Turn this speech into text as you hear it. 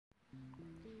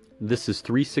This is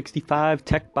 365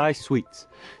 Tech by Sweets.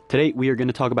 Today we are going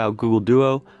to talk about Google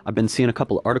Duo. I've been seeing a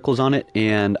couple of articles on it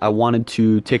and I wanted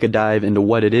to take a dive into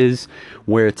what it is,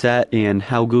 where it's at, and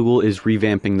how Google is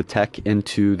revamping the tech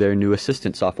into their new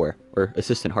assistant software, or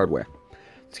assistant hardware.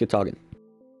 Let's get talking.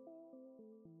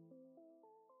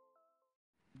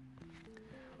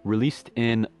 Released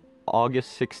in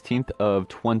August 16th of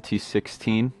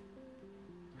 2016,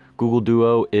 Google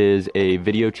Duo is a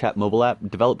video chat mobile app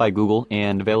developed by Google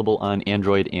and available on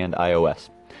Android and iOS.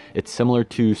 It's similar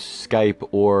to Skype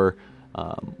or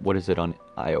what is it on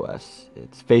iOS?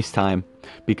 It's FaceTime,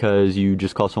 because you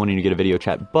just call someone and you get a video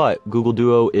chat. But Google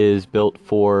Duo is built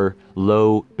for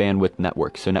low bandwidth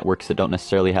networks, so networks that don't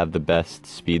necessarily have the best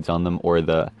speeds on them, or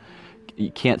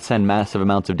you can't send massive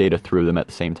amounts of data through them at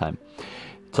the same time.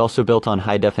 It's also built on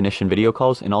high definition video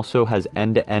calls and also has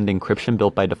end-to-end encryption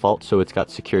built by default, so it's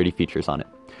got security features on it.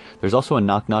 There's also a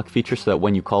knock-knock feature, so that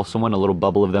when you call someone, a little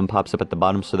bubble of them pops up at the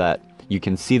bottom so that you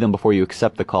can see them before you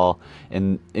accept the call,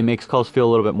 and it makes calls feel a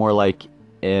little bit more like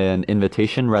an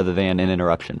invitation rather than an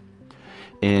interruption.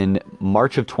 In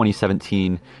March of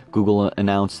 2017, Google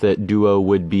announced that Duo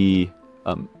would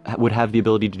have the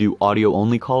ability to do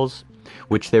audio-only calls,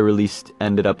 which they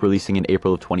ended up releasing in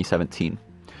April of 2017.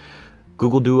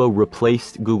 Google Duo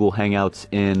replaced Google Hangouts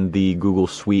in the Google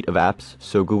suite of apps,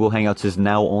 so Google Hangouts is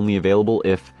now only available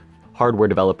if hardware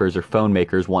developers or phone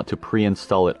makers want to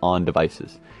pre-install it on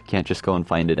devices. Can't just go and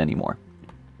find it anymore.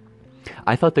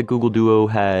 I thought that Google Duo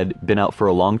had been out for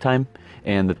a long time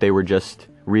and that they were just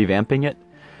revamping it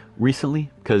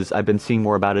recently, because I've been seeing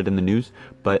more about it in the news,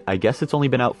 but I guess it's only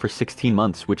been out for 16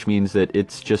 months, which means that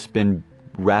it's just been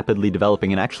rapidly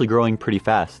developing and actually growing pretty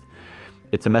fast.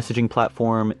 It's a messaging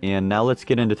platform, and now let's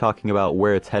get into talking about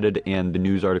where it's headed and the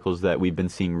news articles that we've been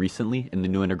seeing recently and the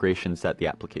new integrations that the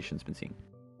application's been seeing.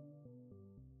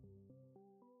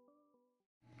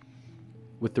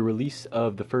 With the release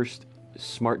of the first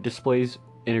smart displays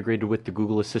integrated with the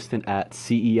Google Assistant at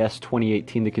CES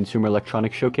 2018, the Consumer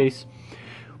Electronics Showcase,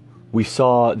 we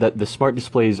saw that the smart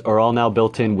displays are all now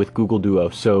built in with Google Duo.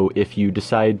 So if you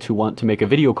decide to want to make a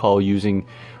video call using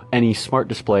any smart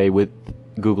display with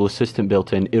Google Assistant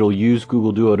built in, it'll use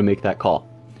Google Duo to make that call.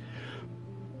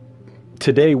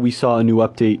 Today we saw a new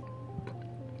update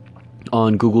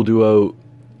on Google Duo.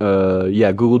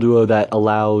 Google Duo that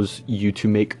allows you to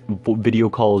make video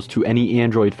calls to any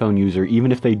Android phone user,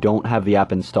 even if they don't have the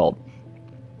app installed.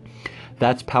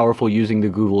 That's powerful using the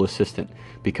Google Assistant,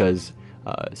 because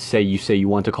say you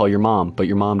want to call your mom, but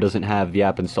your mom doesn't have the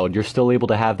app installed. You're still able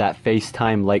to have that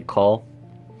FaceTime-like call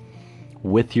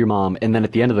with your mom, and then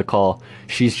at the end of the call,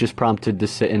 she's just prompted to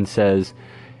sit and says,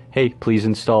 hey, please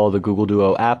install the Google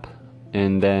Duo app,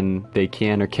 and then they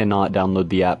can or cannot download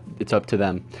the app. It's up to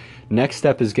them. Next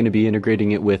step is going to be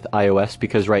integrating it with iOS,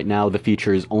 because right now the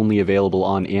feature is only available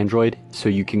on Android, so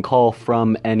you can call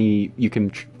from you can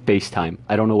FaceTime.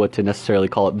 I don't know what to necessarily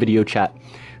call it, video chat,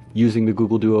 using the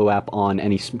Google Duo app on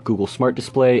any Google Smart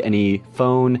Display, any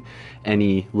phone,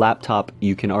 any laptop.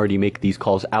 You can already make these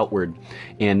calls outward.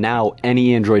 And now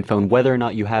any Android phone, whether or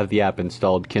not you have the app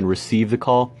installed, can receive the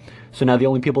call. So now the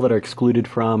only people that are excluded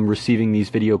from receiving these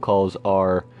video calls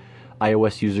are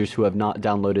iOS users who have not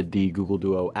downloaded the Google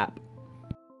Duo app.